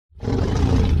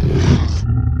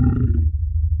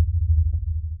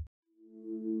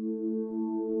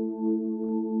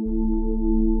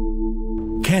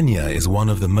Kenya is one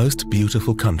of the most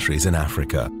beautiful countries in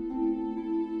Africa.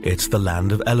 It's the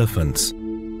land of elephants,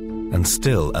 and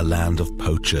still a land of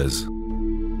poachers.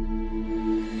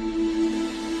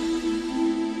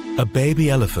 A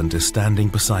baby elephant is standing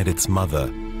beside its mother,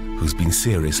 who's been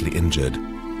seriously injured.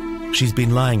 She's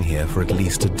been lying here for at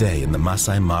least a day in the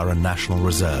Masai Mara National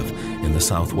Reserve in the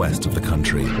southwest of the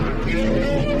country.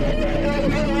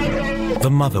 The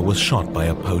mother was shot by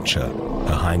a poacher.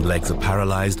 Her hind legs are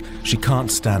paralyzed, she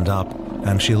can't stand up,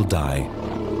 and she'll die.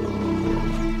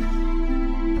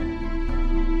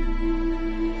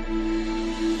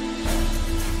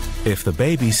 If the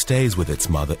baby stays with its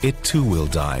mother, it too will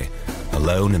die.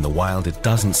 Alone in the wild, it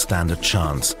doesn't stand a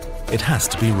chance. It has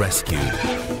to be rescued.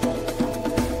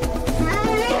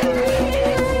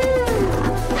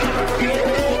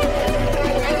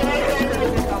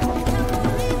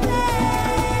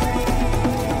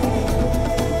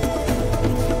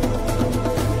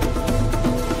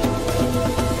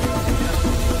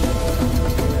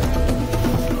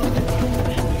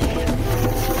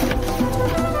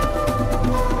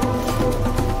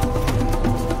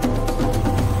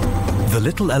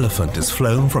 The little elephant is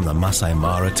flown from the Masai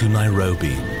Mara to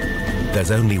Nairobi.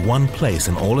 There's only one place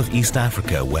in all of East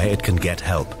Africa where it can get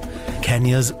help: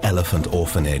 Kenya's Elephant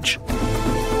Orphanage.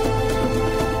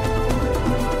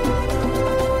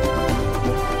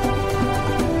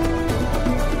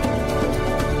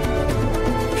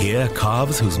 Here,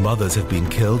 calves whose mothers have been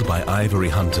killed by ivory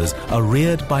hunters are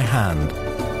reared by hand.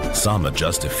 Some are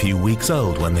just a few weeks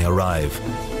old when they arrive.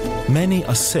 Many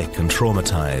are sick and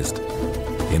traumatized.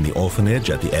 In the orphanage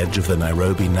at the edge of the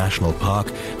Nairobi National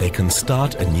Park, they can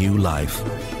start a new life.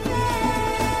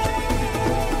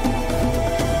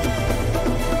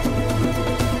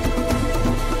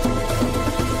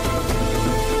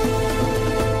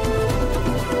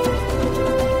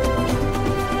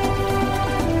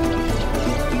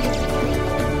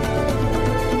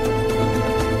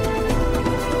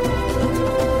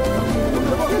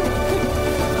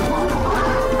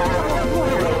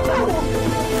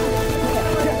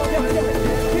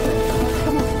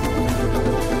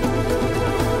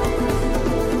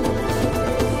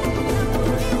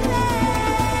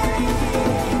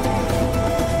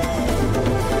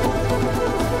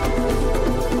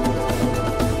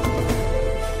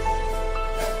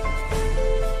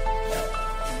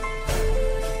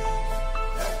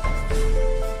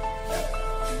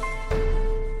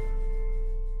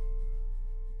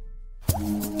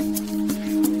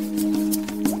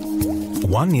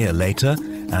 One year later,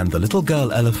 and the little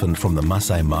girl elephant from the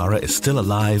Masai Mara is still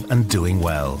alive and doing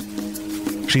well.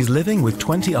 She's living with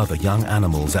 20 other young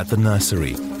animals at the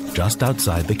nursery, just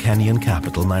outside the Kenyan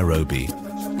capital, Nairobi.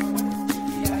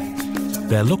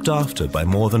 They're looked after by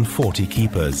more than 40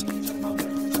 keepers.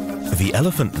 The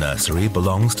elephant nursery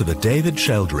belongs to the David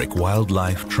Sheldrick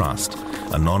Wildlife Trust,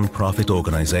 a non-profit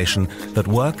organization that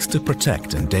works to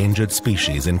protect endangered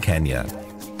species in Kenya.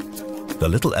 The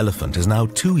little elephant is now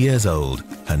 2 years old.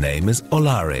 Her name is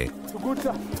Olari.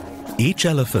 Each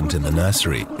elephant in the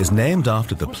nursery is named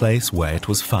after the place where it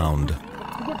was found.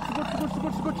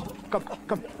 Come.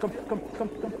 Okay,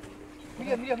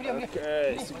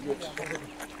 good.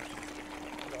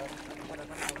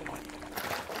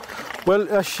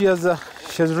 Well, she has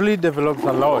really developed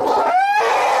a lot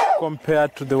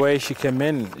compared to the way she came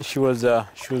in. She was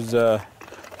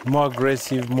more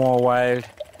aggressive, more wild,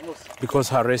 because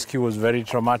her rescue was very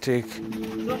traumatic.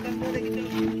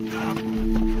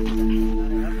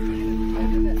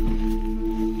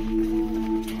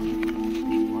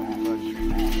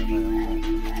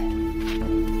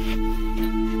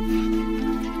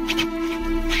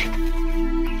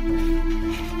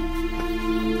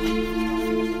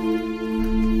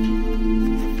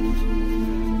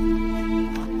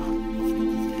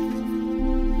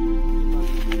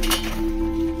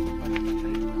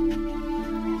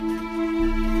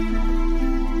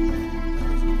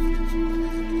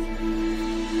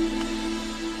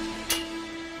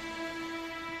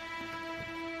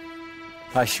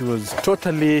 She was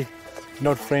totally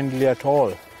not friendly at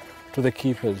all to the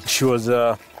keepers. She was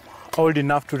old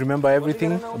enough to remember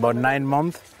everything, about 9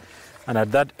 months, and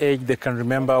at that age they can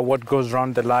remember what goes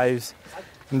around their lives,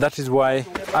 and that is why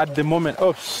at the moment,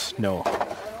 oops, no,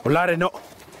 Olari, no,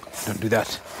 don't do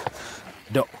that,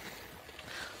 no.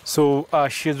 So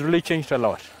she has really changed a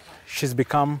lot. She's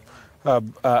become a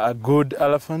good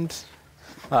elephant,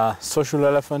 a social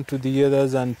elephant to the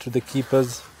others and to the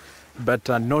keepers, but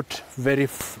not very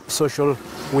social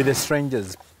with the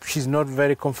strangers. She's not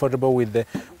very comfortable with the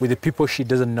people she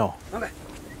doesn't know.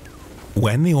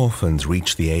 When the orphans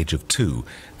reach the age of 2,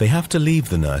 they have to leave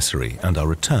the nursery and are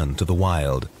returned to the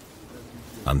wild.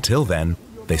 Until then,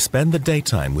 They spend the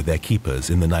daytime with their keepers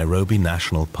in the Nairobi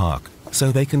National Park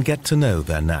so they can get to know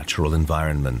their natural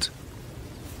environment.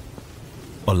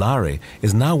 Olari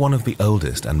is now one of the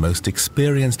oldest and most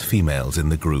experienced females in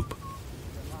the group.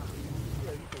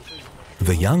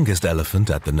 The youngest elephant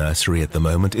at the nursery at the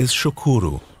moment is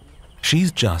Shukuru.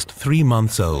 She's just 3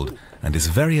 months old and is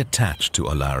very attached to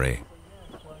Olari.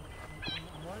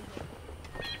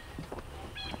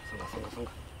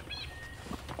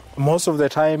 Most of the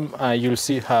time you'll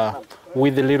see her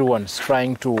with the little ones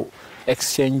trying to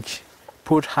exchange,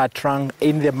 put her trunk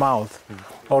in their mouth,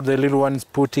 or the little ones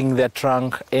putting their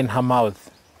trunk in her mouth.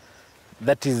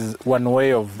 That is one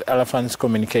way of the elephant's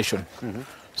communication.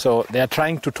 So they are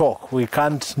trying to talk. We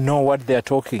can't know what they are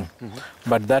talking,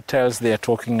 but that tells they are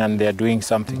talking and they are doing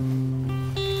something.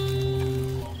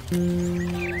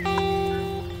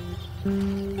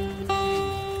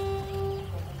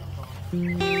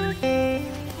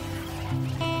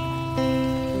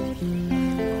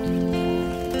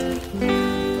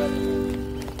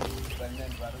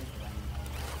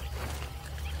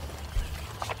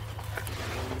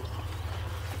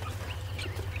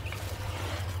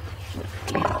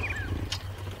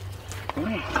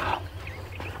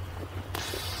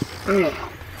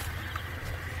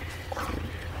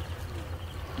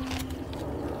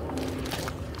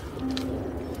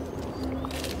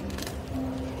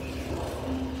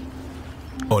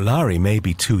 Olari may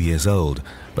be 2 years old,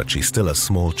 but she's still a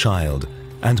small child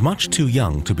and much too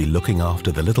young to be looking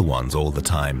after the little ones all the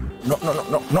time. No,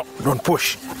 don't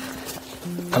push.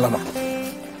 Kalama.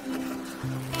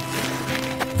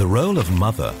 The role of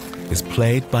mother is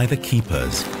played by the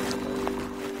keepers.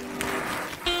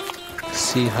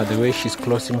 See her, the way she's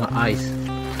closing her eyes.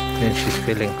 When she's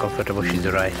feeling comfortable, she's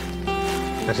right.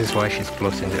 That is why she's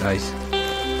closing the eyes.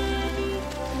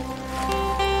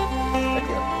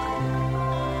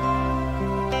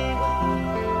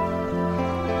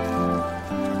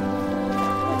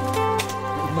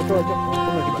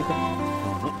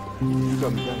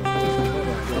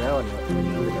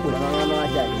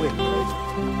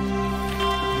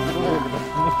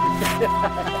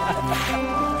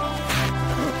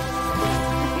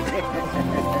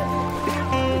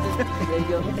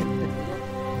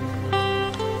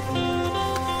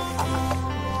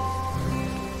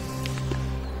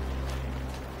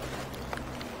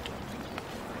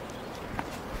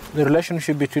 The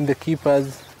relationship between the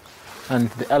keepers and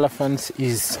the elephants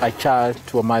is a child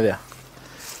to a mother,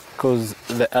 because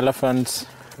the elephants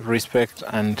respect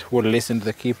and will listen to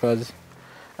the keepers,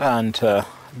 and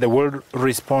they will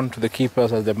respond to the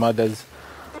keepers as the mothers.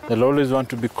 They'll always want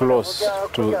to be close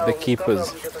to the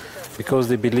keepers because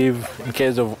they believe in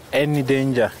case of any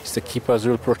danger, the keepers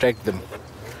will protect them.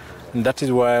 And that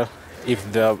is why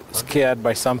if they're scared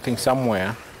by something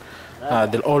somewhere,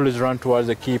 they'll always run towards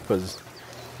the keepers.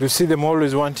 You see them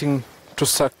always wanting to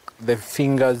suck the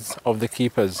fingers of the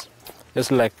keepers,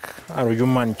 just like a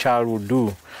human child would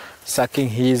do, sucking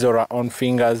his or her own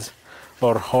fingers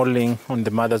or holding on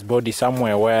the mother's body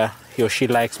somewhere where he or she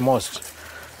likes most.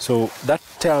 So that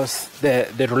tells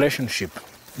the relationship,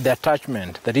 the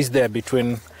attachment that is there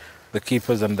between the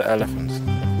keepers and the elephants.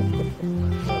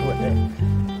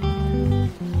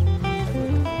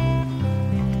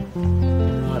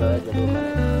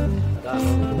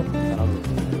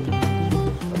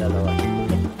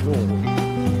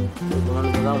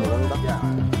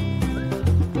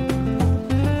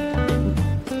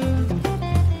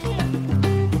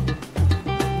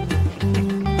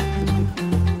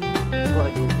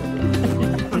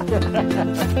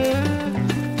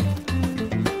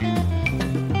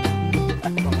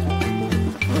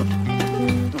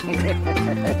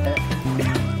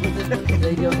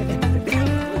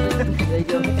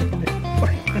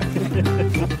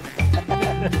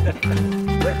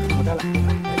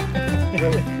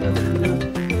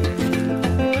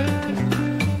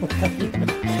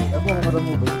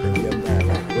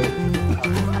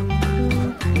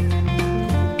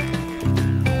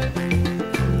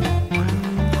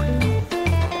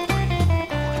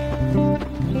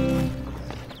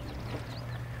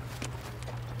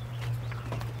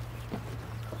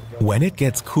 When it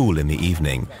gets cool in the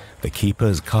evening, the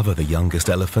keepers cover the youngest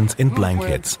elephants in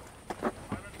blankets.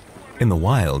 In the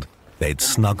wild, they'd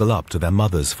snuggle up to their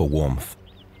mothers for warmth.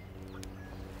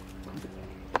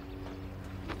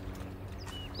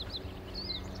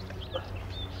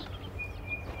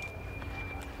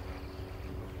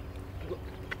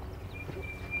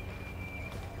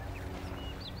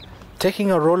 Taking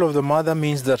a role of the mother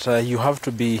means that you have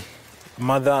to be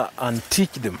mother and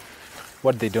teach them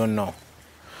what they don't know.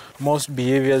 Most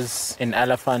behaviors in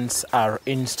elephants are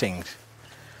instinct,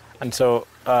 And so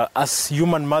as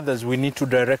human mothers, we need to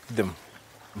direct them.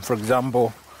 For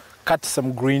example, cut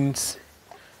some greens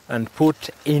and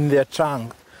put in their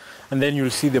tongue, and then you'll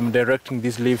see them directing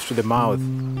these leaves to the mouth.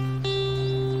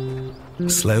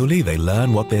 Slowly, they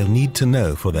learn what they'll need to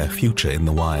know for their future in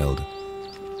the wild.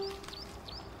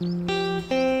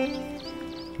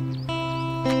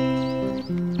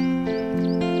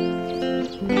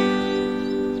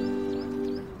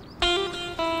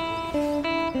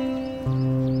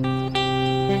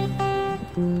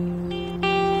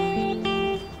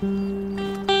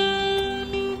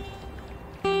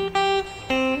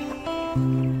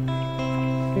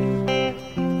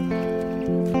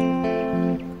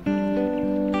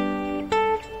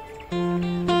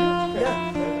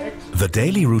 The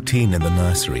daily routine in the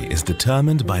nursery is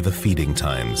determined by the feeding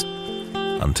times.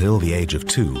 Until the age of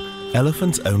 2,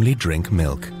 elephants only drink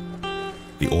milk.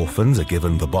 The orphans are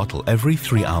given the bottle every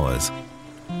 3 hours.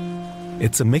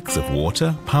 It's a mix of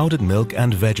water, powdered milk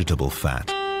and vegetable fat.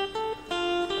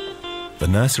 The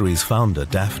nursery's founder,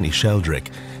 David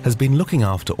Sheldrick, has been looking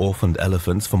after orphaned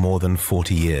elephants for more than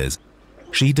 40 years.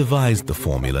 She devised the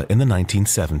formula in the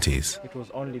 1970s. It was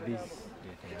only this.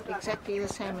 Exactly the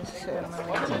same as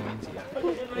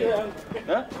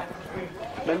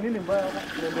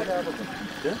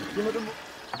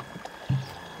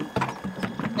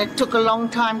It took a long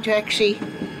time to actually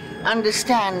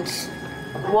understand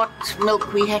what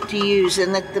milk we had to use,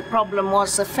 and that the problem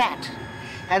was the fat.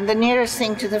 And the nearest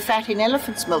thing to the fat in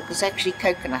elephant's milk is actually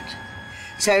coconut.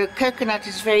 So coconut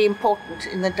is very important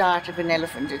in the diet of an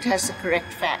elephant. It has the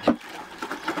correct fat.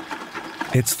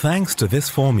 It's thanks to this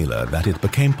formula that it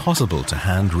became possible to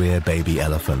hand-rear baby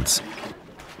elephants.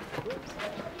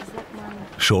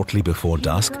 Shortly before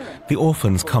dusk, the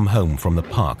orphans come home from the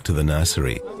park to the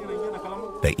nursery.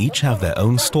 They each have their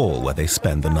own stall where they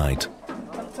spend the night.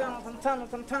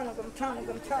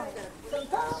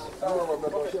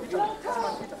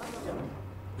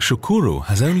 Shukuru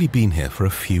has only been here for a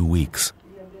few weeks.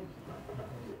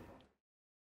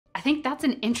 I think that's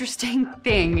an interesting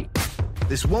thing.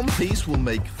 This one piece will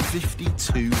make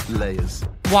 52 layers.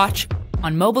 Watch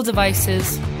on mobile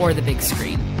devices or the big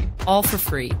screen. All for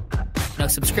free. No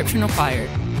subscription required.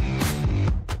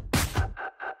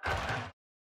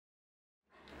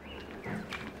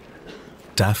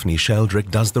 David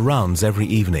Sheldrick does the rounds every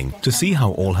evening to see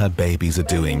how all her babies are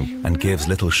doing and gives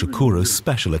little Shukuru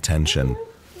special attention.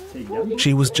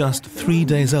 She was just 3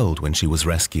 days old when she was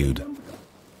rescued.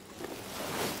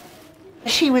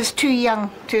 She was too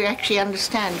young to actually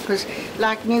understand, because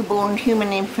like newborn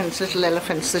human infants, little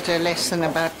elephants that are less than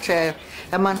about a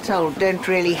month old don't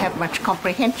really have much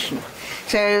comprehension.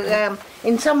 So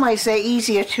in some ways they're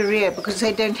easier to rear because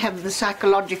they don't have the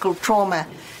psychological trauma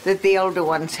that the older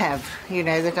ones have, you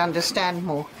know, that understand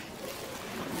more.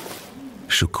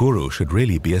 Shukuru should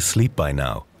really be asleep by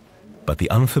now, but the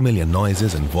unfamiliar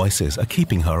noises and voices are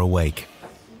keeping her awake.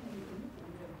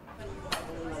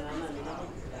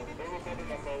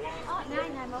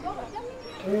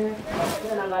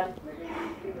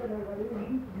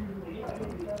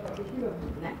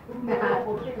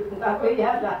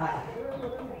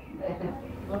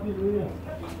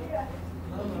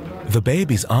 The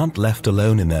babies aren't left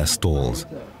alone in their stalls.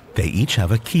 They each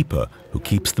have a keeper who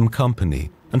keeps them company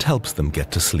and helps them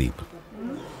get to sleep.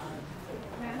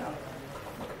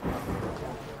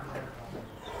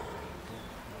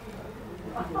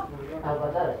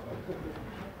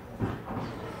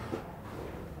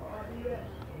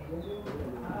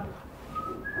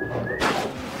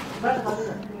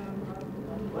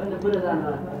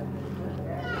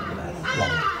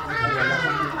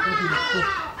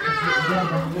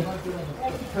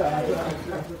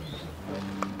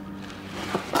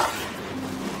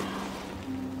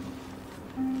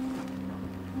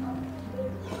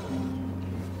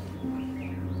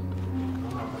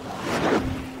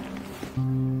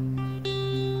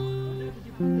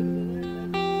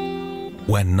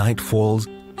 When night falls,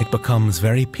 it becomes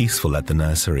very peaceful at the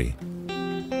nursery.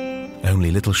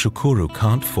 Only little Shukuru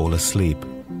can't fall asleep.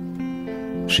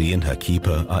 She and her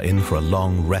keeper are in for a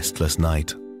long, restless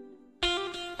night.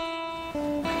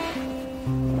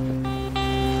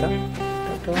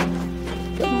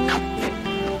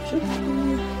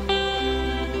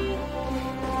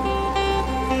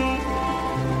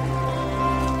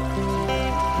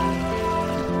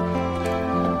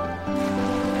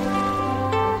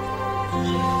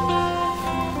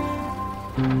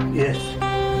 Yes.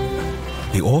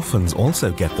 The orphans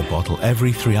also get the bottle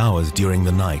every 3 hours during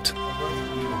the night.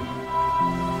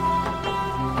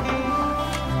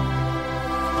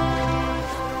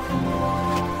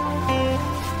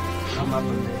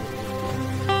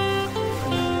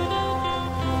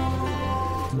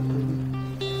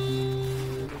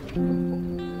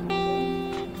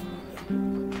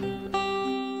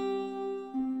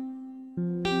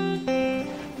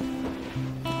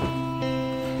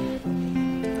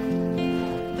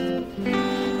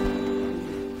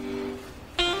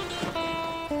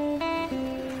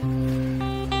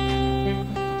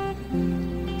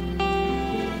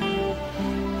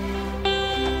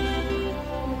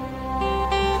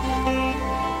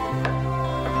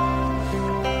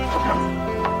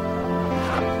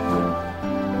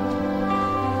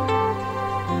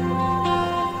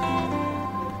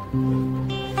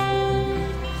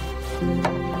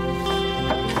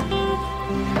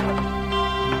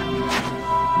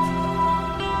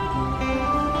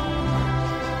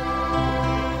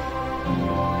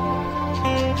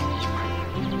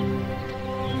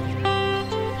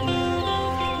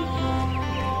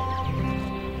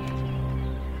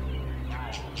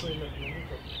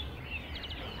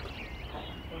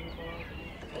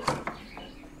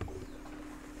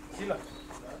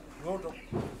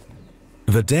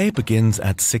 The day begins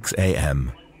at 6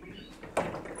 a.m.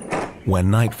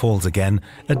 When night falls again,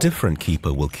 a different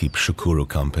keeper will keep Shukuru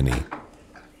company.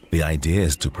 The idea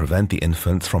is to prevent the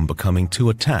infants from becoming too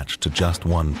attached to just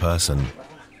one person.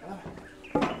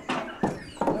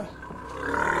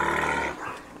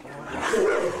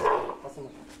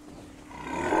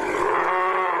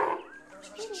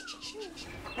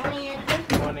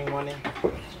 Morning.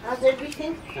 How's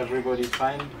everything? Everybody's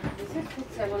fine.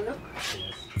 Let's have a look.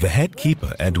 The head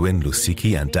keeper, Edwin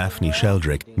Lusiki and Daphne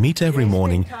Sheldrick, meet every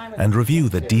morning and review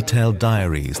the detailed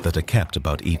diaries that are kept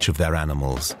about each of their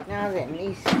animals. Now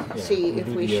then, let's see if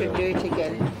we should do it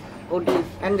again.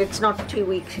 And it's not 2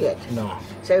 weeks yet. No.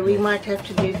 So we might have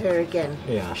to do her again.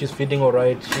 Yeah, she's feeding all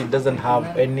right. She doesn't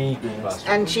have any...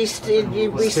 And she's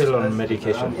still on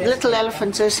medication. Little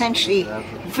elephants are essentially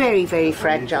very, very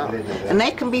fragile. And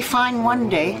they can be fine one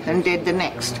day and dead the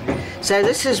next. So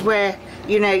this is where,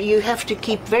 you have to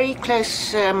keep very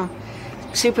close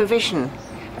supervision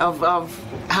of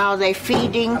how they're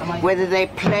feeding, whether they're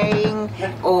playing,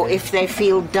 or if they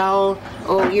feel dull,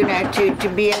 or,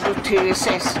 to be able to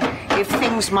assess if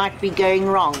things might be going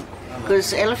wrong.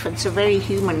 Because elephants are very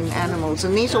human animals,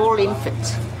 and these are all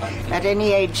infants. At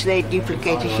any age, they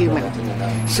duplicate a human.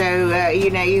 So,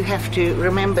 you have to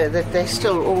remember that they're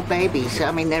still all babies.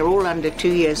 I mean, they're all under 2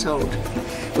 years old,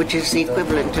 which is the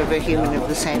equivalent of a human of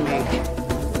the same age.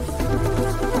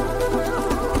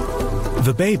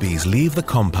 The babies leave the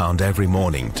compound every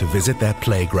morning to visit their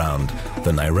playground,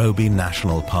 the Nairobi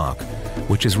National Park,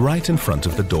 which is right in front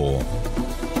of the door.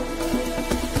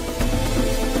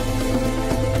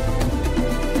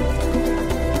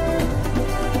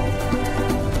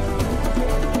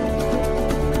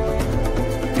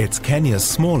 It's Kenya's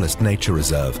smallest nature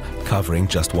reserve, covering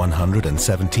just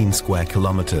 117 square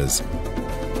kilometers.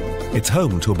 It's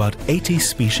home to about 80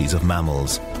 species of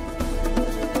mammals.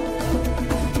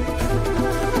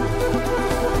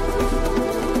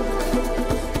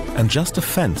 And just a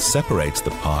fence separates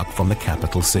the park from the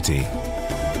capital city.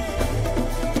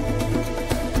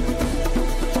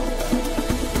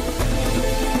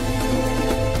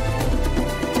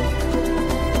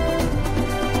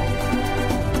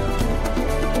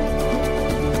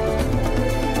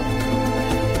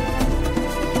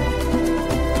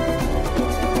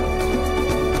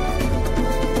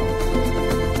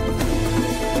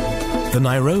 The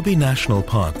Nairobi National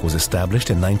Park was established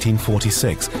in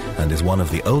 1946 and is one of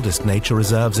the oldest nature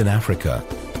reserves in Africa.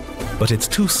 But it's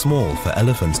too small for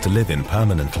elephants to live in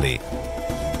permanently.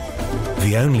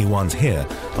 The only ones here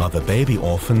are the baby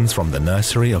orphans from the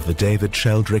nursery of the David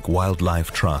Sheldrick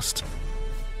Wildlife Trust.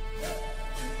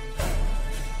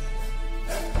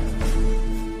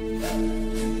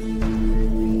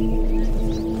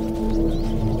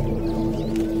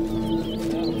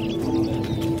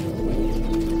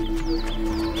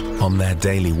 On their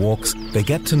daily walks, they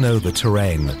get to know the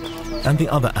terrain and the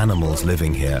other animals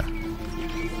living here.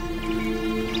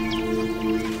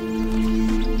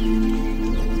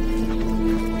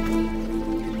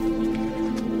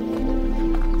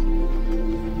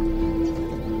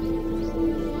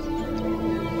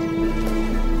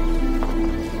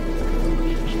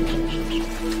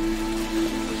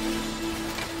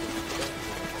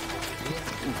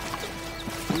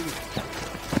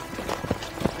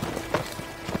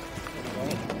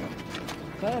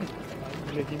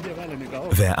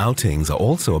 Their outings are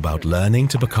also about learning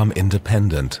to become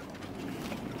independent.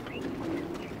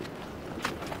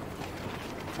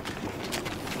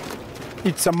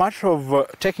 It's a matter of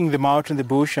taking them out in the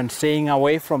bush and staying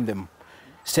away from them,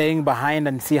 staying behind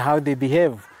and see how they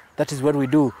behave. That is what we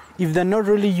do. If they're not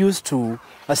really used to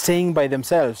staying by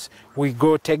themselves, we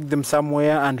go take them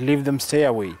somewhere and leave them stay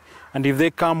away. And if they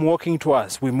come walking to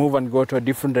us, we move and go to a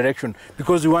different direction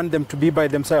because we want them to be by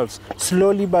themselves.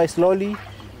 Slowly by slowly,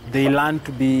 they learn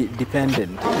to be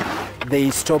dependent.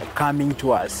 They stop coming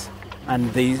to us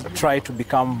and they try to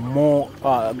become more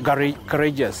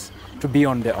courageous to be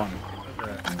on their own.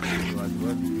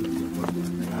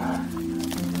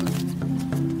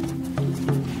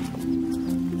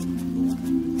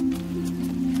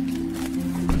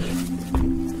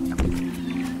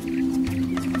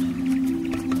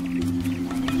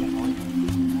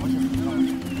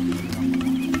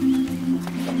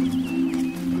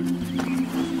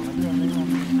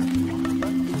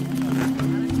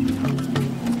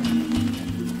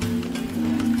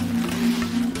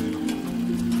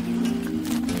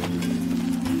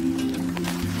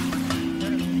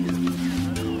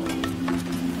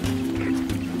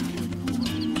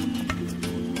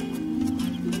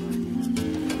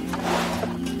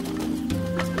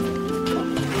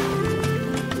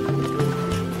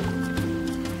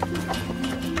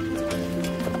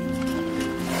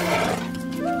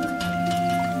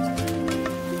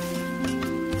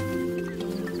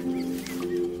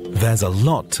 There's a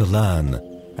lot to learn,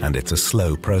 and it's a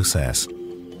slow process.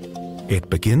 It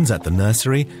begins at the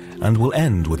nursery and will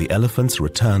end with the elephant's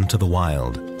return to the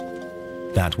wild.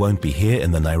 That won't be here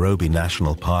in the Nairobi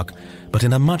National Park, but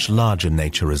in a much larger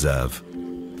nature reserve.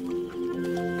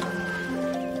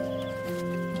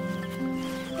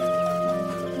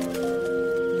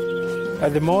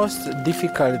 The most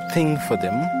difficult thing for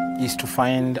them is to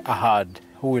find a herd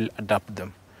who will adopt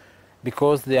them,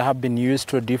 because they have been used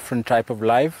to a different type of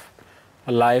life,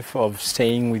 a life of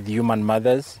staying with human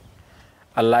mothers,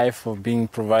 a life of being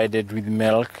provided with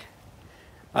milk,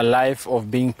 a life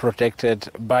of being protected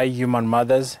by human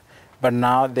mothers, but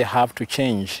now they have to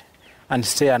change and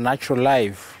stay a natural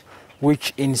life,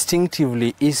 which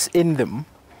instinctively is in them.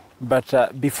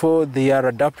 But before they are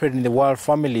adopted in the wild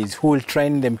families who will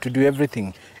train them to do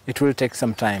everything, it will take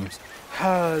some time.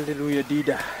 Hallelujah,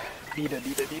 Dida. Dida,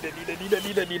 Dida, Dida, Dida, Dida,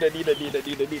 Dida, Dida, Dida, Dida,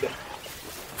 Dida, Dida.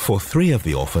 For 3 of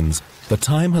the orphans, the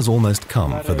time has almost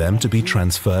come for them to be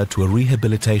transferred to a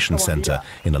rehabilitation center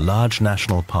in a large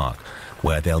national park,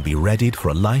 where they'll be readied for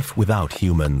a life without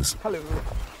humans. Hello.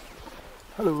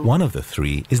 One of the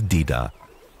 3 is Dida.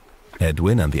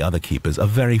 Edwin and the other keepers are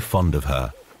very fond of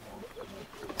her.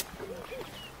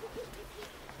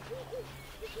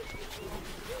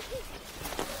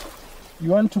 You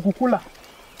want to kukula?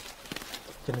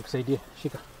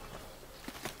 Shika.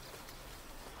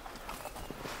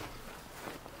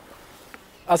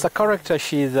 As a character,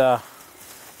 she's a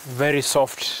very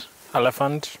soft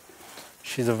elephant.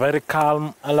 She's a very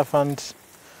calm elephant.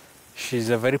 She's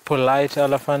a very polite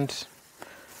elephant.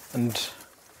 And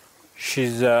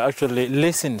she's actually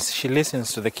listens. She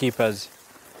listens to the keepers.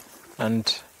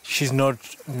 And she's not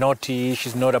naughty.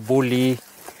 She's not a bully.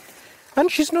 And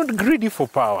she's not greedy for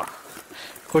power,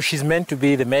 because she's meant to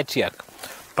be the matriarch,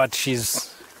 but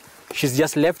she's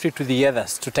just left it to the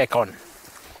others to take on.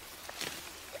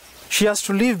 She has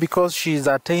to leave because she's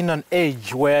attained an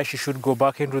age where she should go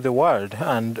back into the world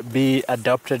and be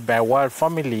adopted by a wild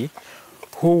family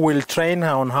who will train her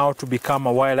on how to become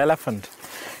a wild elephant.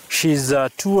 She's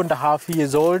 2.5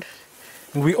 years old,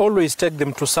 and we always take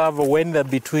them to serve when they're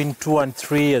between 2 and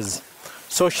 3 years.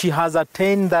 So she has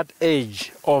attained that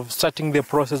age of starting the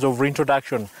process of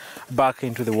reintroduction back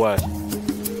into the world.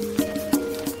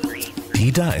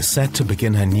 Dida is set to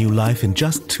begin her new life in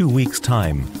just 2 weeks'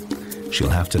 time. She'll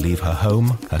have to leave her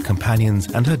home, her companions,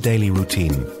 and her daily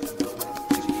routine.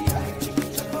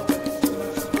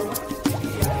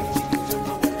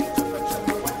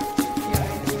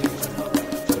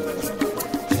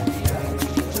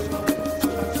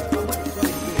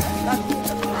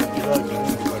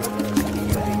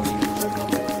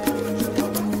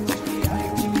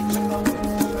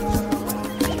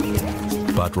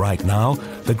 But right now,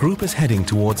 the group is heading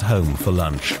towards home for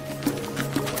lunch.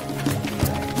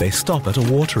 They stop at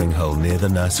a watering hole near the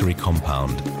nursery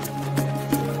compound.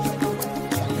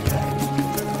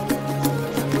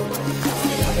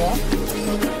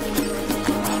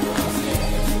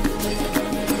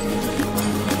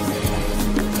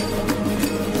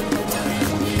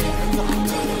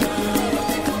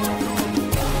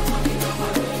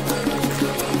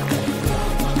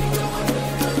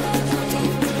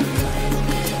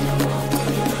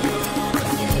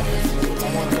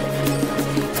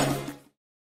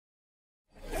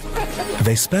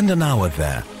 They spend an hour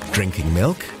there, drinking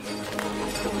milk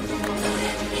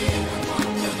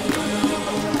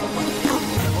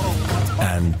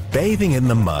and bathing in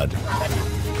the mud.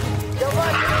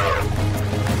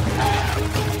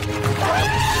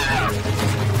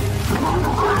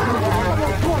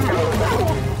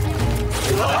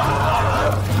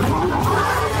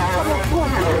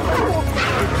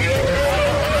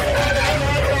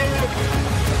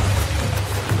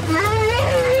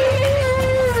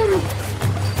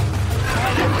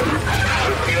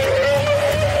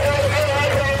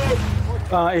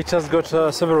 It has got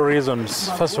several reasons.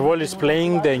 First of all, it's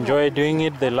playing. They enjoy doing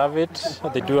it. They love it.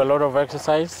 They do a lot of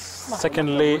exercise.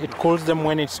 Secondly, it cools them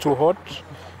when it's too hot.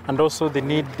 And also they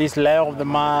need this layer of the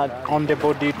mud on the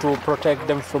body to protect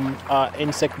them from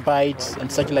insect bites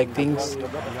and such like things.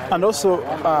 And also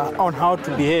on how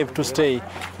to behave to stay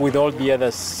with all the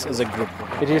others as a group.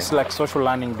 It is like social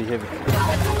learning behavior.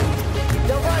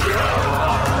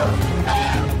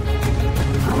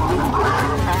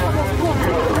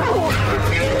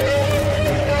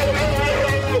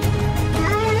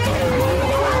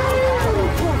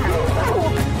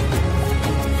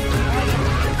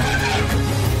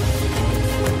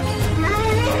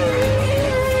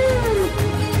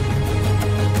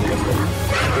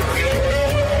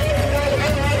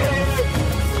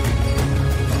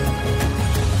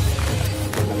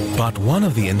 But one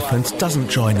of the infants doesn't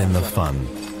join in the fun.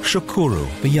 Shukuru,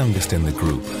 the youngest in the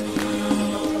group.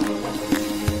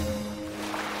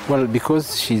 Well,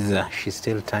 because she's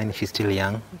still tiny, she's still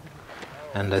young,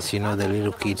 and as you know, the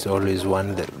little kids always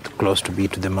want close to be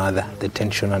to the mother, the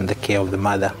attention and the care of the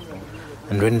mother.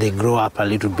 And when they grow up a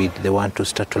little bit, they want to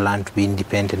start to learn to be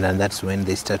independent, and that's when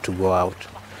they start to go out,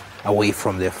 away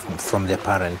from their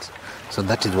parents. So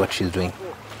that is what she's doing.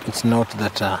 It's not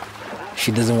that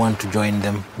she doesn't want to join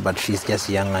them, but she's just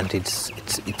young, and it's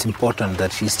important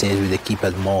that she stays with the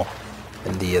keepers more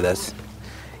than the others.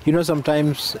 You know,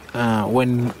 sometimes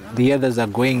when the others are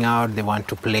going out, they want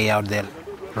to play out there,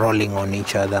 rolling on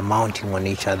each other, mounting on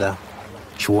each other.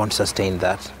 She won't sustain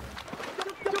that.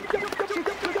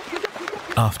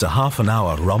 After half an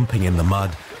hour romping in the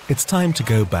mud, it's time to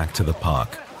go back to the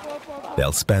park.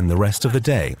 They'll spend the rest of the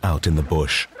day out in the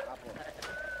bush.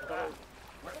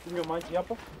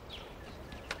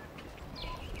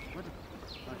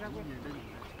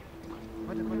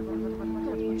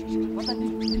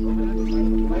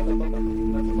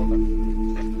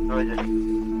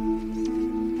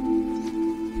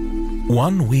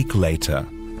 One week later,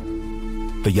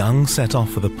 the young set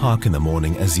off for the park in the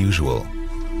morning as usual.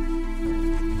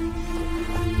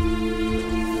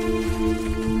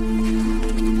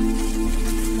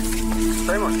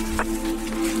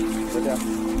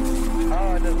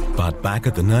 But back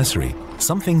at the nursery,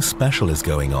 something special is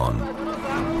going on.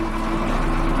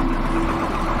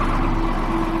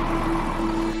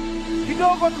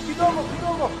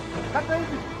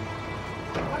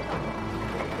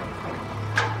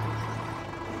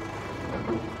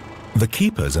 The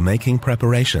keepers are making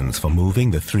preparations for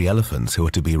moving the 3 elephants who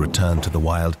are to be returned to the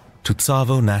wild to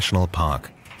Tsavo National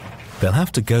Park. They'll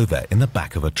have to go there in the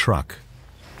back of a truck.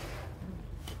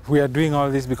 We are doing all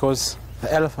this because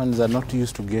the elephants are not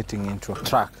used to getting into a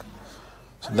truck.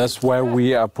 So that's why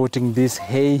we are putting this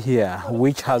hay here,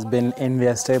 which has been in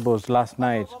their stables last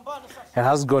night. It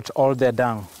has got all their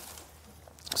dung.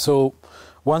 So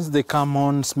once they come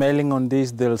on smelling on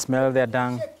this, they'll smell their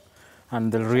dung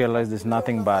and they'll realize there's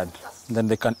nothing bad. Then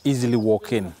they can easily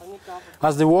walk in.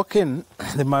 As they walk in,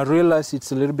 they might realize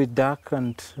it's a little bit dark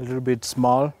and a little bit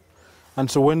small. And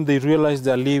so when they realize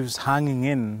their leaves hanging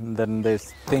in, then they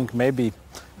think maybe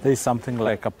there's something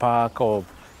like a park, or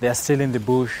they're still in the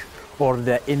bush, or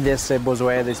they're in their stables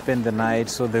where they spend the night,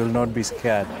 so they will not be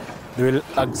scared. They will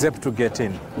accept to get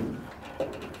in.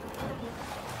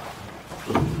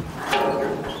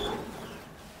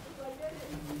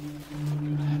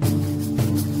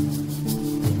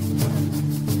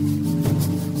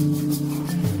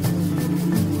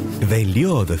 They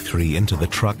lure the 3 into the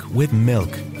truck with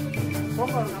milk.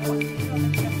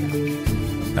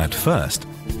 At first,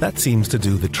 that seems to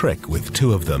do the trick with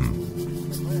 2 of them.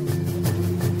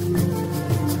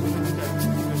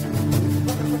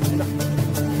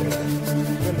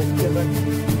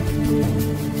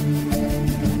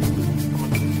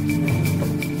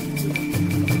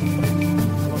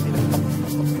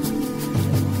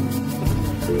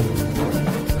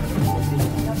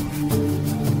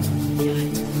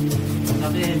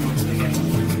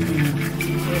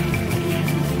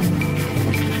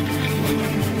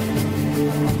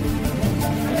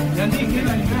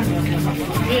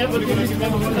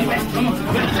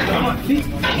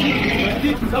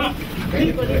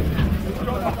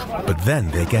 But then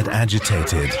they get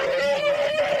agitated.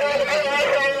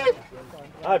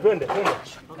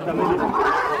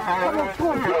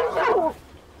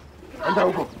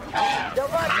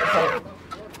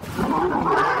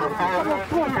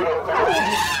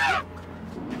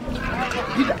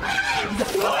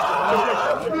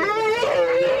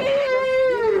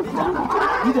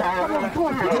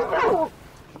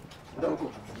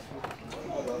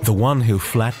 The one who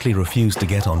flatly refused to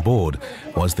get on board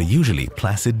was the usually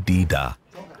placid Dida.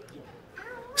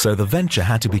 So the venture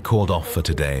had to be called off for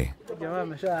today.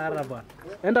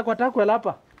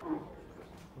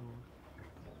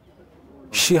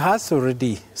 She has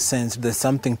already sensed there's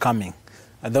something coming,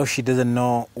 although she doesn't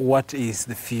know what is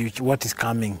the future, what is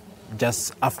coming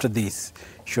just after this.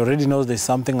 She already knows there's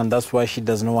something, and that's why she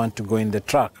doesn't want to go in the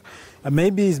truck.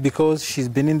 Maybe it's because she's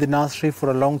been in the nursery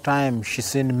for a long time. She's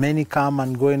seen many come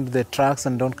and go into the trucks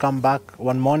and don't come back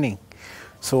one morning.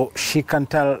 So she can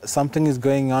tell something is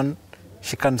going on.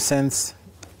 She can sense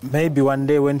maybe one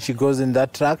day when she goes in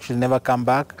that truck, she'll never come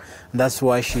back. That's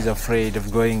why she's afraid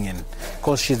of going in,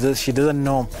 because she doesn't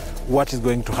know what is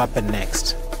going to happen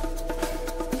next.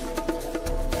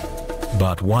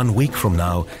 But 1 week from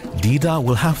now, Dida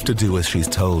will have to do as she's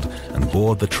told and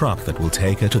board the truck that will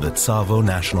take her to the Tsavo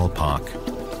National Park.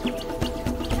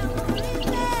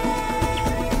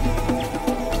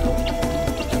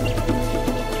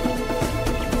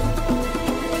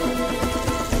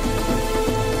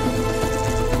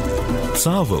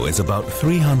 Tsavo is about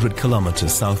 300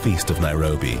 kilometers southeast of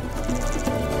Nairobi.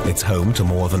 It's home to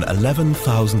more than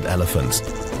 11,000 elephants,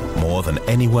 more than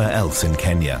anywhere else in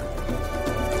Kenya.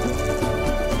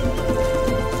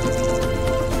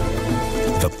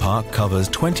 The park covers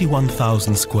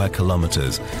 21,000 square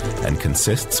kilometers and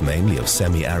consists mainly of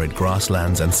semi-arid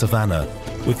grasslands and savanna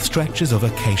with stretches of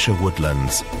acacia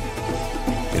woodlands.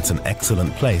 It's an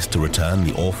excellent place to return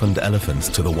the orphaned elephants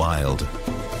to the wild.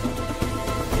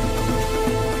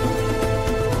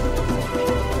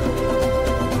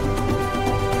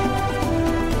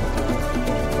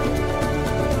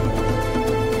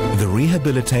 The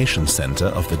Rehabilitation Center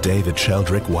of the David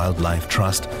Sheldrick Wildlife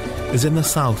Trust is in the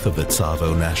south of the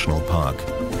Tsavo National Park.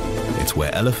 It's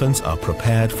where elephants are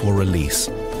prepared for release.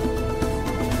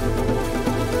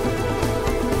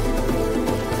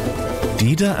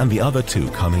 Dida and the other two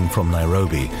coming from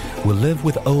Nairobi will live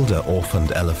with older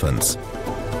orphaned elephants.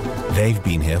 They've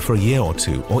been here for a year or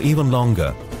two, or even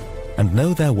longer, and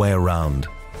know their way around.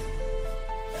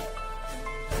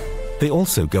 They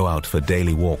also go out for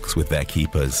daily walks with their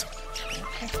keepers.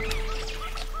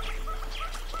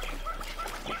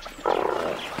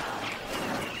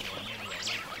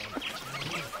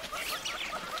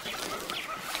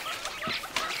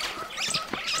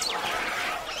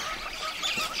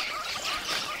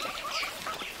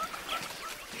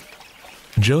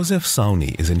 Joseph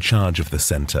Sauni is in charge of the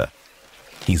center.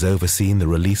 He's overseen the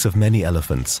release of many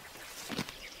elephants.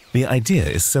 The idea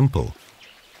is simple.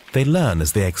 They learn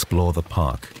as they explore the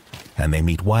park, and they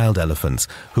meet wild elephants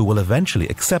who will eventually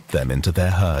accept them into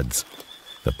their herds.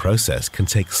 The process can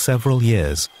take several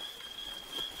years.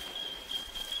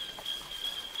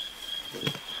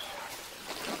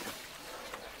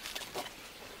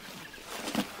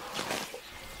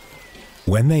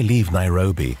 When they leave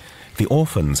Nairobi, the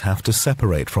orphans have to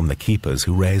separate from the keepers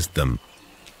who raised them.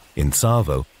 In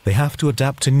Tsavo, they have to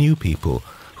adapt to new people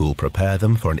who will prepare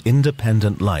them for an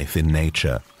independent life in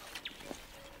nature.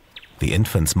 The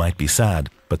infants might be sad,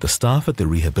 but the staff at the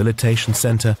rehabilitation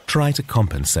center try to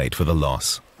compensate for the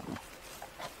loss.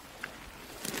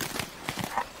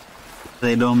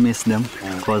 They don't miss them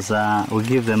because we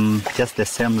give them just the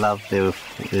same love they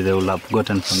will have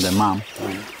gotten from their mom.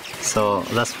 So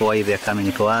that's why they're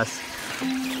coming to us.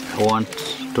 Want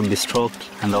to be stroked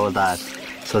and all that,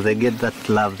 so they get that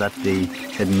love that they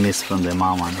had missed from their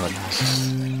mom and all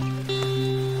that.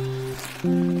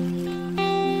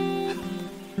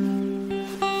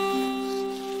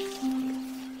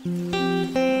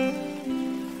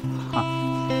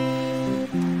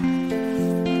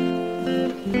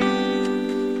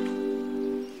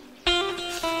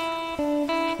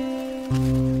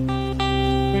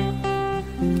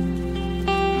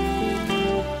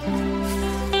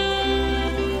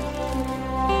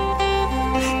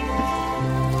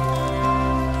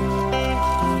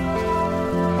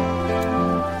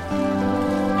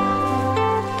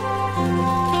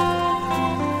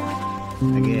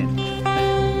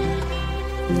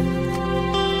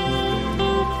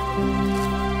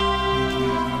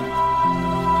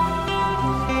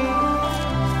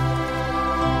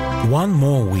 One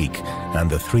more week, and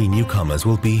the three newcomers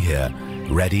will be here,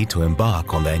 ready to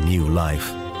embark on their new life.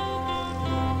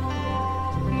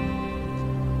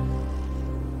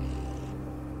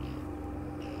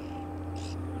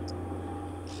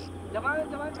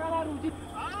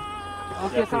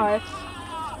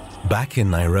 Back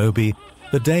in Nairobi,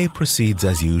 the day proceeds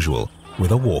as usual,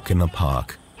 with a walk in the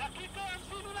park.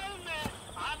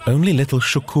 Only little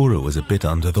Shukuru is a bit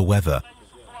under the weather.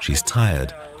 She's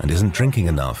tired and isn't drinking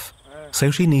enough, so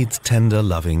she needs tender,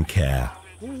 loving care.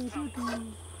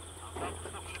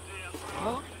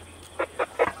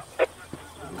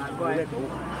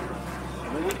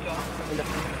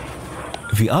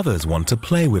 The others want to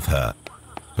play with her,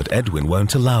 but Edwin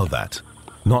won't allow that.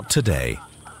 Not today.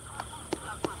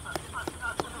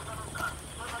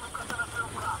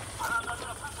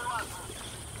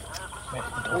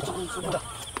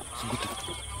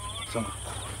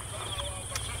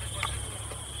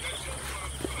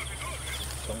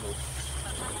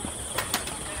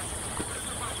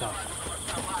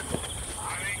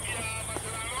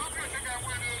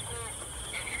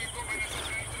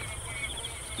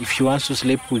 If she wants to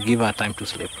sleep, we give her time to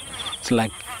sleep. It's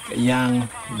like a young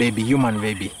baby, human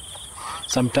baby.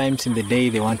 Sometimes in the day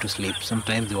they want to sleep,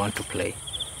 sometimes they want to play.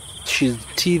 She's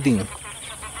teething.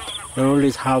 They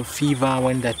always have fever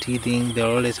when they're teething. They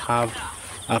always have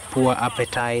a poor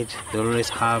appetite. They always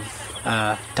have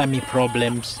tummy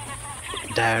problems,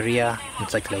 diarrhea, and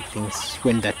such like things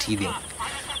when they're teething.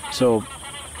 So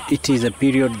it is a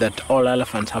period that all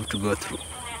elephants have to go through.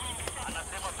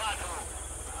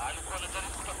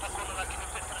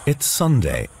 It's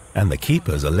Sunday, and the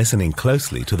keepers are listening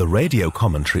closely to the radio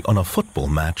commentary on a football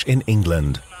match in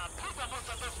England.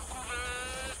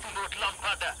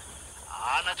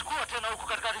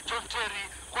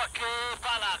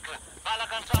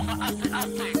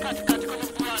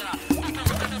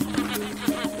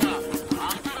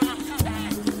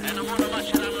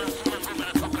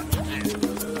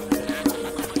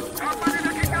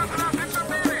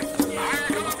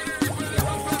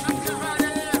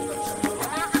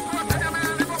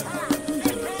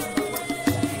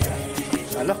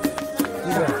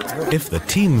 If the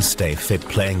teams stay fit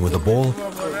playing with the ball,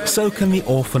 so can the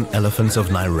orphan elephants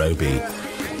of Nairobi.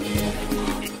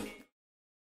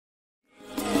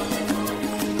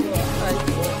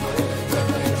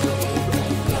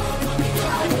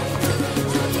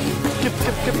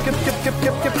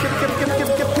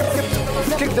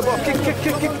 Kick the ball, kick.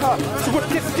 So good,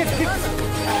 kick.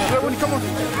 Come on,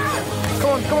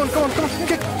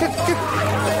 kick.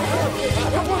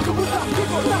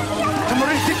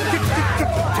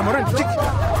 Tamarin, kick.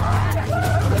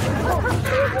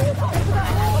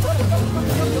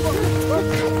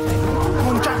 Come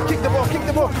on, Jack, kick the ball, Jack.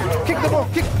 Kick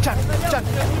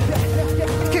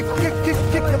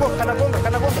the ball, kana gonga.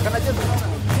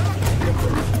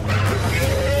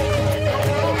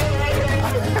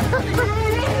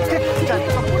 Kick, Jack,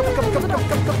 come.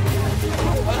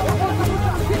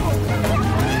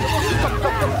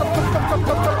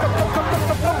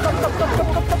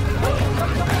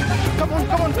 Come on.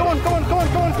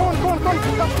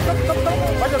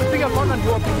 Vaya, bigger one and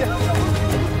you up here.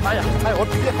 Vaya,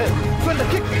 up here. Gwenda,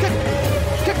 kick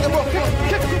the ball, kick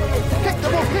the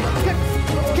ball,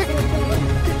 kick.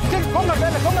 Konga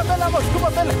bella, vamos, Cuba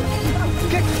bella.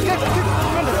 Kick.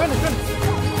 Gwenda.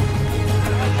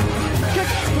 Kick,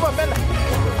 Cuba bella.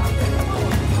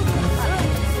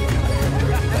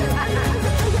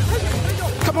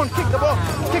 Come on, kick the ball.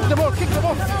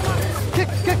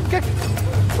 Kick.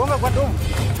 Konga Guadum.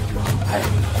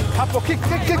 Hapo, kick.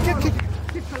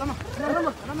 Kalama.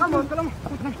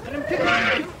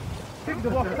 Kick the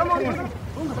ball. Come on.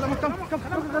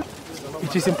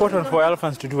 It is important for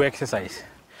elephants to do exercise.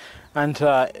 And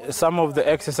some of the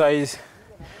exercise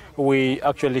we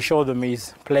actually show them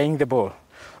is playing the ball.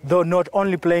 Though not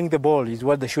only playing the ball is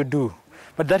what they should do,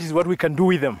 but that is what we can do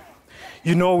with them.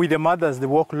 You know, with the mothers, they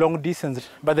walk long distance,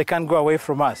 but they can't go away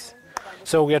from us.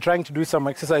 So we are trying to do some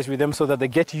exercise with them so that they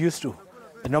get used to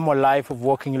the normal life of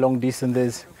walking long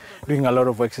distances, doing a lot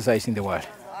of exercise in the wild.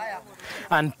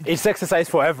 And it's exercise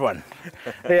for everyone.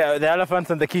 Yeah, the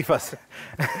elephants and the keepers.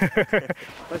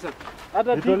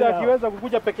 Hata Dida akiweza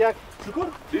kukuja peke yake.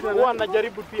 Huwa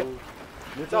anajaribu pia.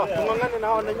 Sawa, tungangane na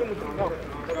hao na nyinyi.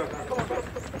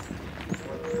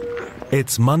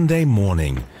 It's Monday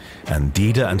morning, and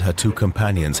Dida and her two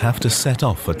companions have to set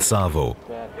off for Tsavo.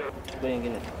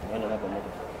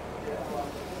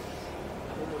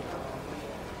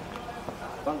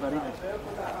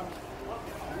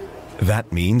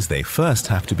 That means they first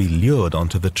have to be lured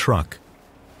onto the truck.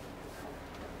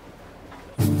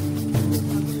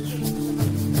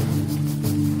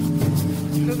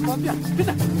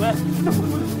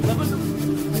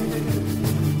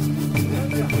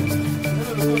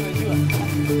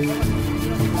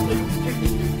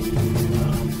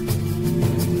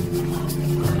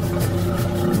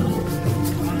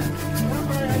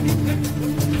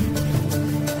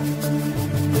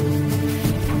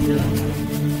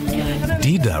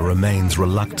 Dida remains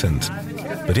reluctant,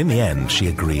 but in the end she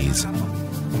agrees.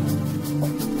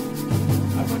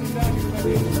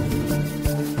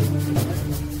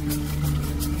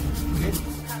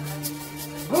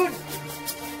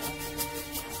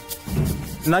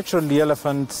 Naturally,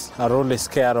 elephants are always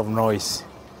scared of noise,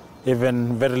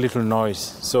 even very little noise.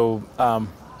 So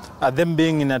them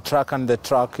being in a truck and the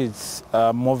truck is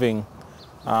moving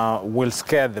will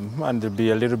scare them, and they'll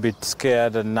be a little bit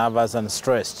scared and nervous and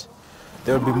stressed.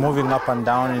 They'll be moving up and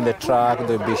down in the truck,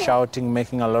 they'll be shouting,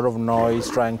 making a lot of noise,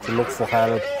 trying to look for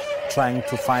help, trying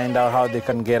to find out how they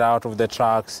can get out of the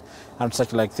trucks and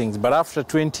such like things. But after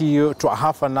 20 to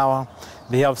half an hour,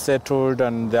 they have settled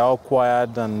and they're all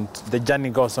quiet and the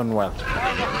journey goes on well.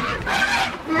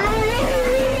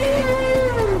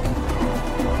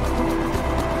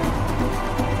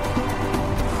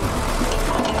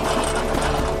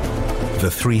 The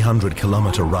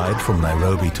 300-kilometer ride from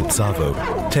Nairobi to Tsavo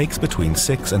takes between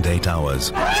 6 and 8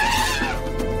 hours.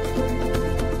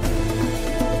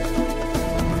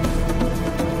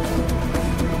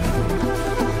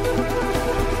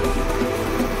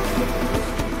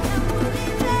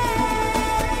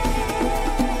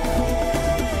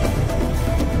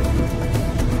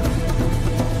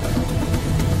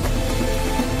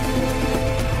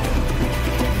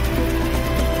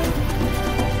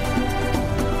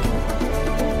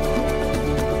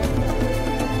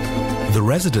 The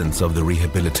residents of the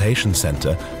rehabilitation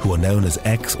centre, who are known as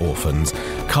ex-orphans,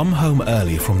 come home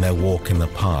early from their walk in the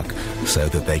park so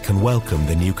that they can welcome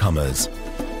the newcomers.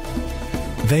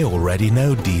 They already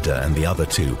know Dida and the other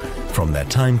two from their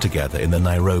time together in the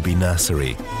Nairobi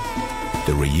nursery.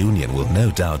 The reunion will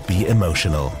no doubt be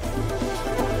emotional.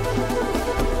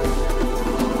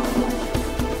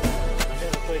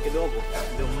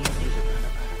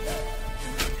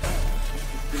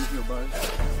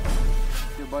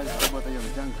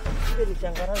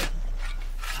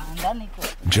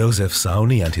 Joseph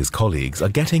Sauni and his colleagues are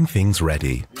getting things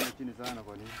ready.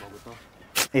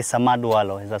 It's a mud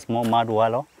wallow. It's a small mud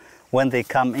wallow. When they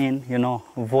come in, you know,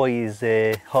 Voi is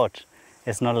hot.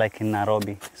 It's not like in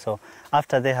Nairobi. So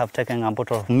after they have taken a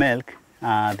bottle of milk,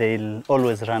 they'll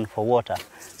always run for water.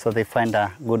 So they find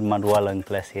a good mud wallowing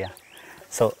place here.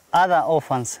 So other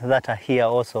orphans that are here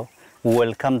also, we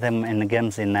welcome them in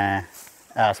games in a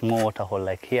small water hole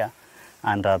like here.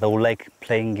 And they will like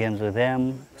playing games with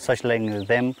them, socializing with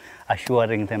them,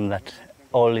 assuring them that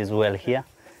all is well here,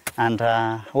 and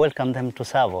welcome them to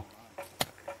Savo.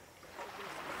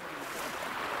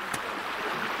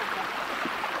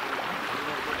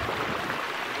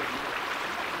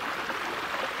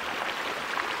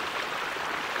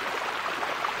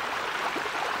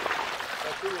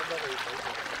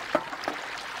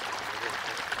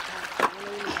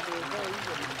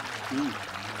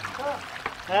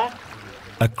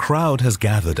 A crowd has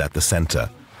gathered at the centre,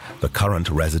 the current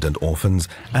resident orphans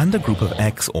and a group of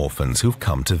ex-orphans who've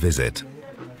come to visit.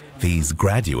 These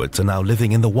graduates are now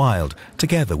living in the wild,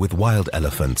 together with wild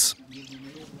elephants.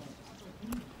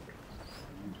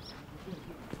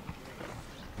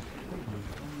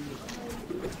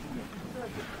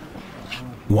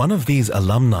 One of these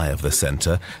alumni of the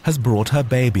centre has brought her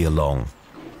baby along.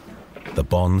 The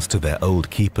bonds to their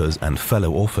old keepers and fellow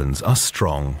orphans are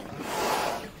strong.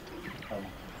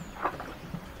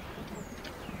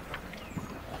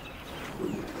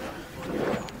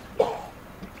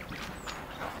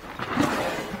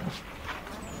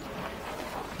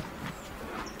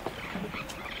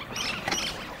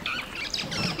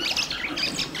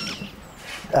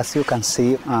 As you can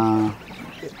see,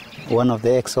 one of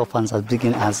the ex-orphans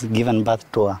has given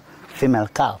birth to a female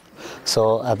calf.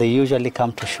 So they usually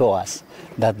come to show us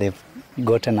that they've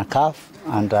gotten a calf,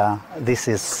 and this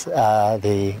is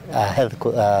the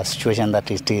health situation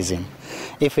that it is in.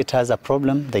 If it has a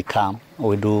problem, they come.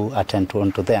 We do attend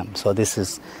to them. So this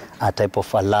is a type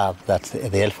of a love that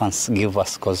the elephants give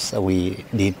us because we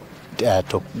did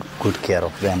took good care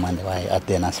of them when they were at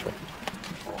the nursery.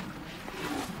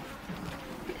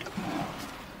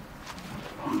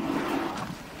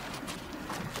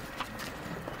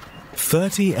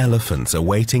 "30 elephants are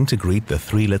waiting to greet the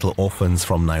three little orphans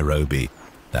from Nairobi.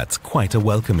 That's quite a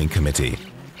welcoming committee.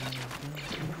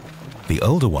 The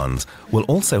older ones will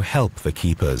also help the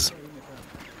keepers.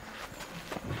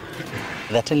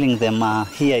 They're telling them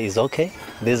here is okay.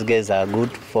 These guys are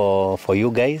good for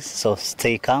you guys, so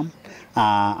stay calm.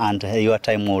 And your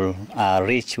time will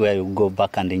reach where you go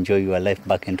back and enjoy your life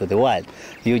back into the wild.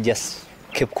 You just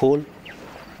keep cool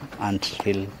and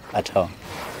feel at home."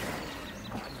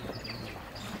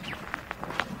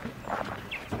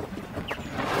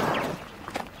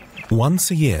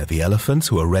 Once a year, the elephants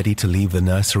who are ready to leave the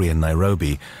nursery in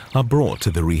Nairobi are brought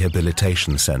to the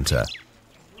rehabilitation centre.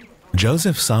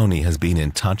 Joseph Sauni has been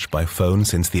in touch by phone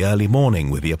since the early morning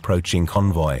with the approaching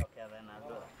convoy.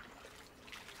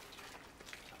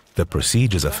 The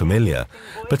procedures are familiar,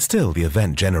 but still the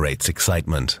event generates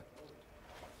excitement.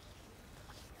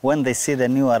 When they see the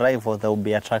new arrival, they'll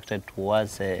be attracted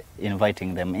towards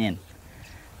inviting them in.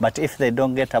 But if they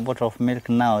don't get a bottle of milk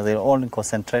now, they'll only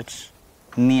concentrate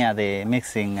near the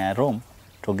mixing room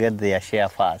to get their share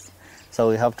first. So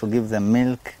we have to give them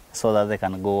milk so that they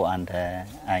can go and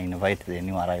invite the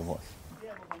new arrivals.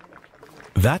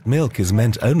 That milk is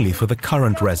meant only for the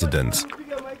current residents.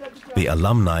 The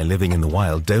alumni living in the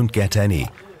wild don't get any.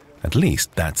 At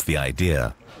least that's the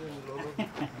idea.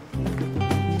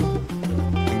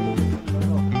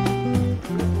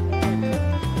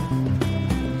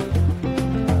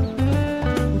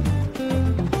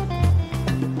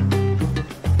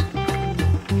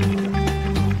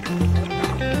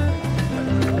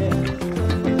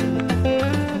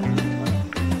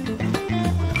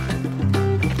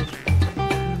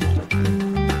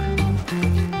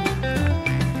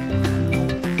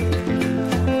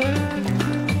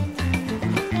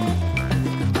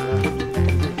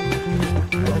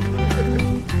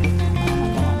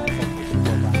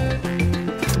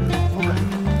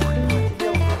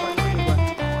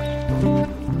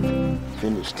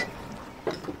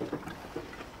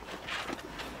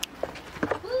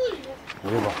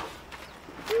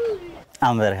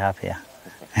 I'm very happy.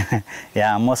 Yeah.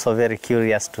 Yeah, I'm also very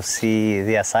curious to see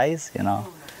their size.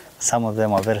 Some of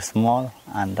them are very small,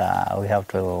 and we have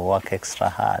to work extra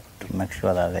hard to make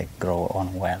sure that they grow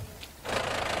on well.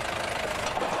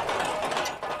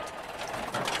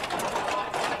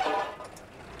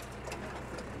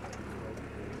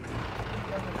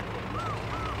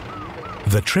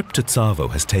 The trip to Tsavo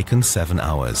has taken 7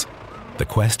 hours. The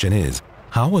question is,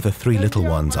 how are the 3 little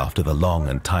ones after the long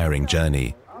and tiring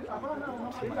journey?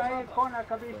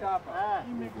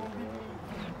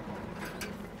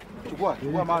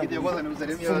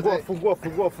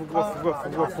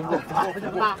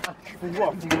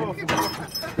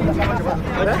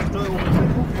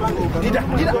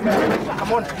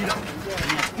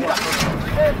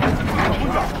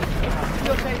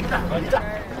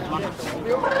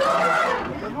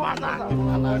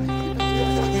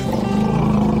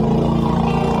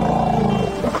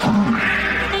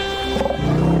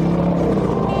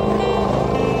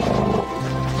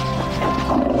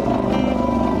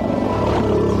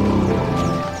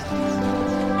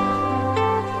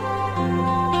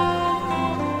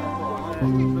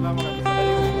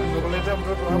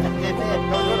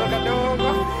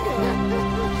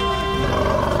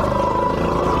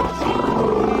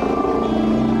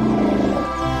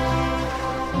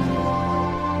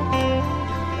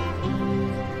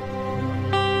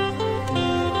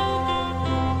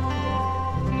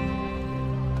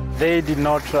 They did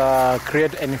not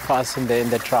create any fuss in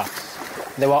the trucks.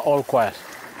 They were all quiet,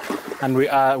 and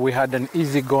we had an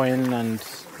easygoing and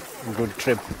good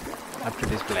trip up to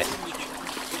this place.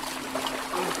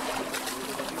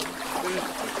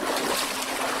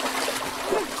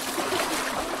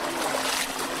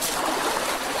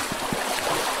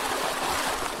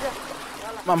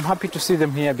 I'm happy to see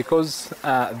them here because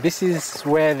this is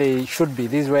where they should be.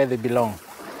 This is where they belong.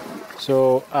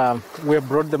 So we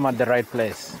brought them at the right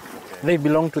place. They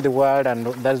belong to the world, and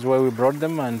that's where we brought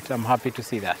them, and I'm happy to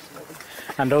see that.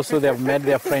 And also they have met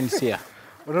their friends here.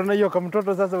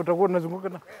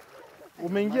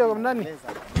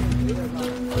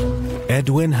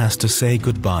 Edwin has to say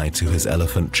goodbye to his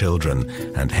elephant children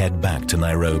and head back to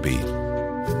Nairobi.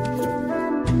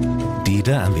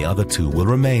 Dida and the other 2 will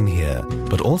remain here,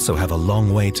 but also have a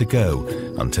long way to go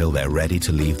until they're ready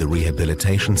to leave the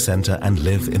rehabilitation center and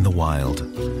live in the wild.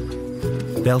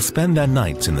 They'll spend their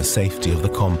nights in the safety of the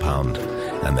compound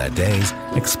and their days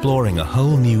exploring a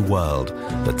whole new world,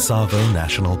 the Tsavo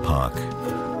National Park.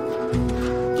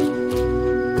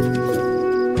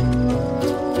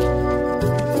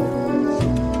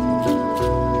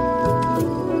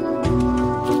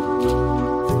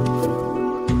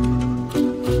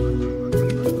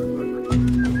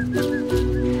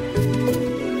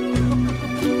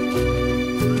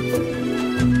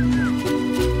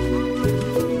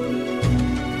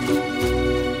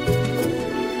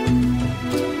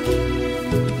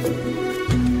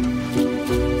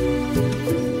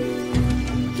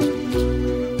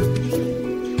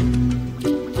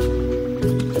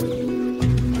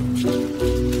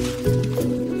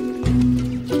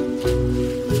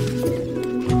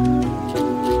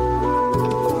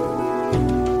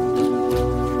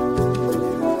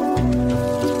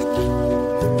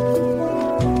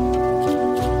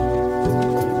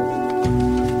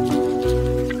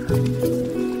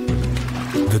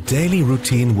 Daily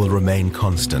routine will remain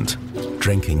constant,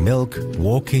 drinking milk,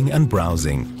 walking and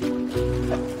browsing.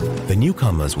 The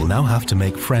newcomers will now have to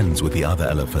make friends with the other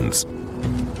elephants.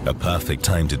 A perfect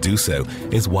time to do so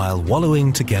is while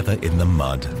wallowing together in the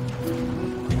mud.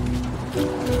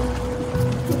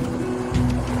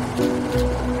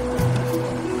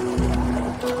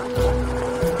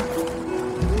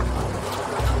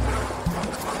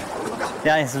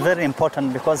 Yeah, it's very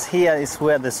important because here is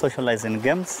where they socialize in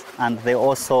games, and they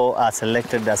also are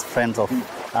selected as friends of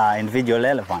individual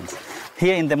elephants.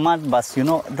 Here in the mud bus,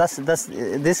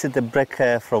 this is the break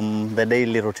from the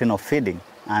daily routine of feeding,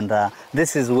 and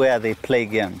this is where they play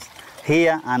games.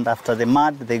 Here, and after the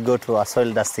mud, they go to a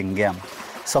soil dusting game.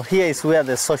 So here is where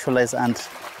they socialize and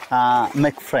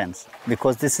make friends,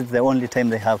 because this is the only time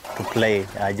they have to play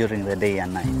during the day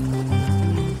and night.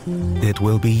 It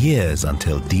will be years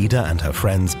until Dida and her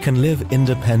friends can live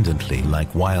independently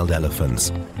like wild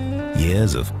elephants.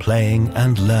 Years of playing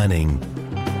and learning.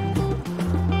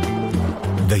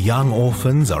 The young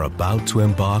orphans are about to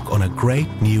embark on a great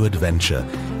new adventure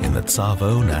in the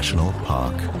Tsavo National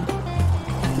Park.